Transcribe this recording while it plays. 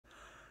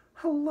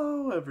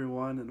Hello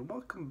everyone and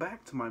welcome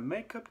back to my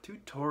makeup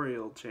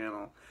tutorial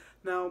channel.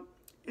 Now,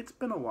 it's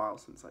been a while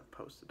since I've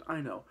posted,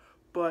 I know,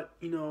 but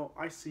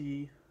I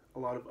see a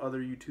lot of other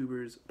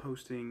YouTubers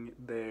posting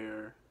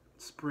their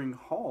spring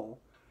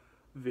haul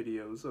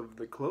videos of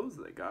the clothes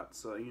they got,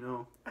 so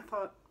I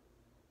thought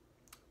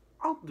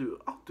I'll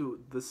do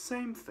the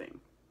same thing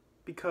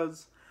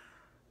because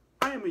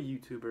I am a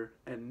YouTuber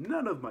and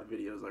none of my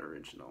videos are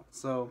original.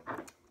 So,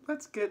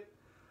 let's get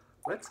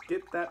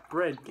that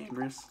bread,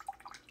 gamers.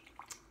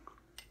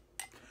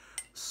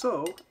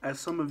 So, as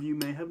some of you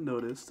may have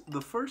noticed,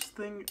 the first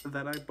thing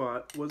that I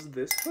bought was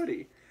this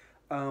hoodie.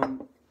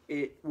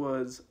 It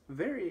was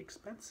very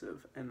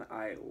expensive, and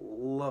I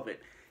love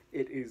it.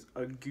 It is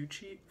a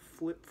Gucci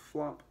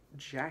flip-flop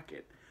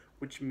jacket,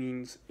 which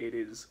means it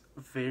is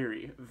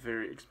very,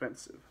 very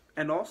expensive.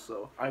 And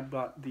also, I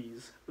bought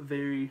these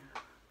very,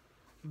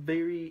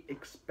 very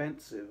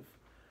expensive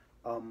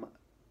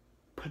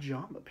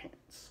pajama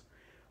pants.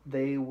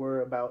 They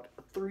were about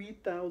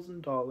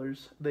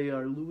 $3,000. They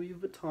are Louis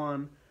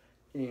Vuitton,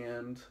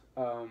 and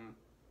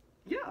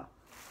yeah.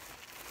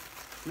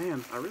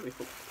 Man, I really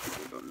hope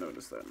people don't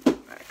notice that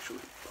I'm actually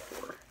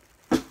poor.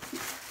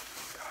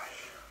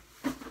 Gosh.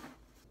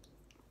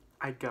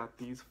 I got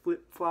these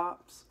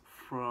flip-flops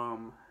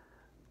from...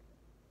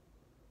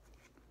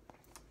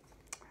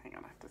 Hang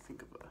on, I have to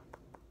think of a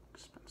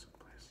expensive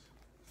place.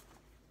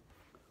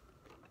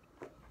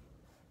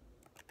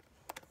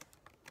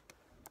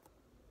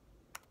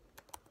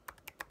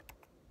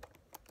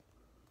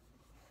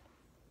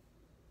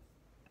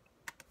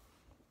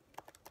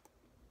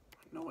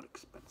 I know what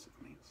expensive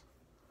means.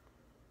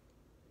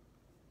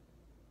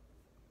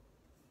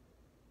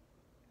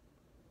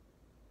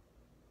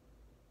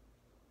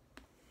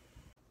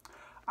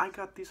 I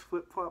got these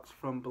flip-flops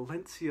from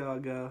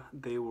Balenciaga.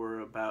 They were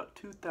about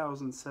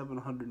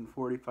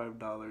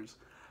 $2,745,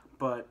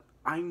 but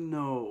I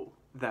know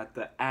that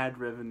the ad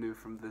revenue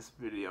from this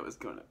video is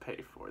going to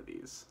pay for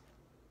these.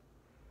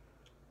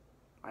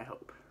 I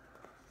hope.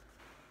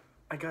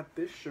 I got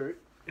this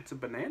shirt. It's a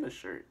banana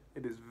shirt.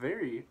 It is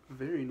very,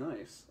 very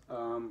nice.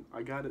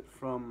 I got it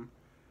from...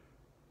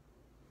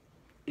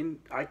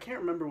 I can't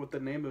remember what the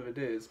name of it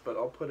is, but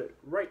I'll put it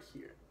right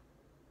here.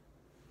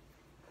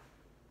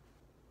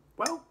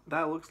 Well,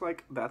 that looks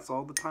like that's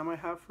all the time I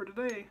have for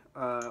today,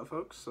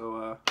 folks.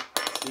 So,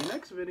 see you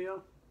next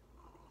video.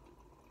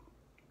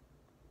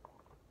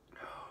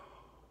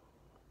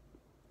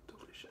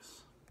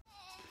 Delicious.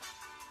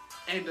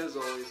 And as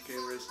always,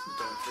 gamers,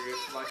 don't forget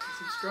to like and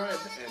subscribe,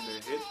 and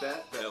then hit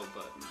that bell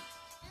button.